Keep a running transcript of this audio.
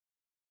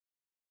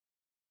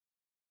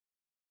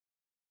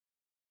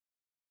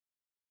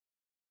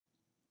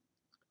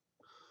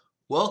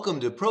Welcome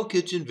to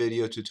ProKitchen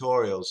video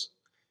tutorials.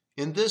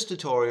 In this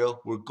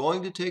tutorial, we're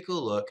going to take a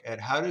look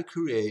at how to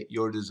create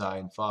your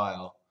design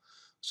file.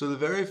 So the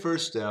very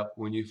first step,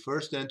 when you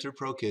first enter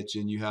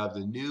ProKitchen, you have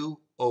the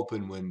new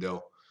open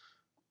window.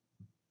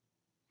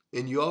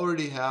 And you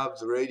already have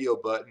the radio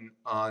button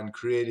on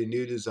create a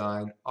new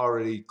design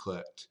already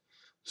clicked.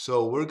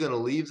 So we're going to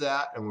leave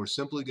that and we're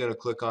simply going to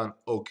click on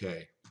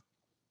OK.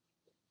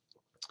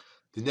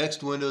 The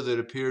next window that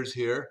appears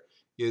here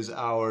is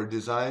our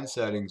design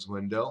settings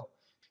window.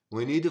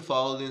 We need to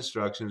follow the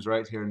instructions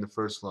right here in the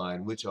first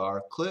line, which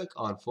are click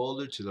on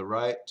folder to the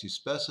right to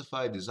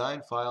specify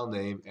design file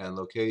name and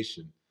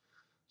location.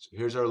 So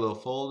here's our little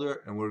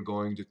folder and we're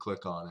going to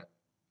click on it.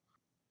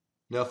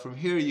 Now from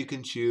here you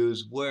can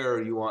choose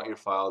where you want your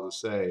file to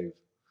save.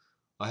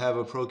 I have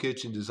a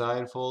ProKitchen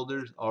design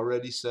folder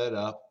already set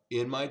up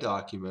in my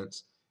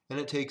documents and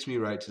it takes me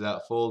right to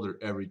that folder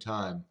every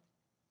time.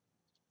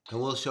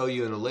 And we'll show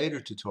you in a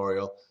later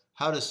tutorial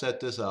how to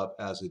set this up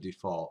as a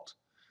default.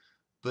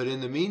 But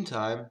in the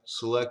meantime,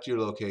 select your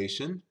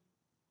location,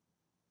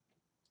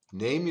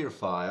 name your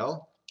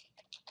file,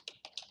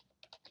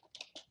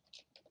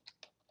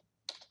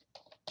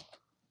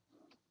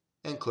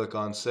 and click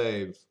on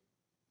Save.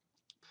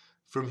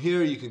 From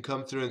here, you can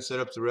come through and set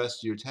up the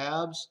rest of your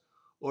tabs,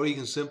 or you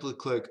can simply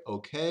click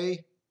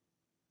OK.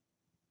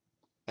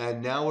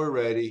 And now we're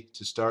ready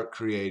to start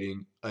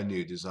creating a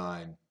new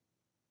design.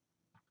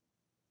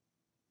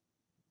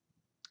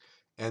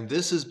 And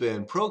this has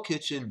been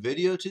ProKitchen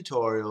Video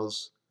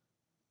Tutorials.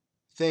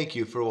 Thank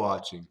you for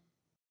watching.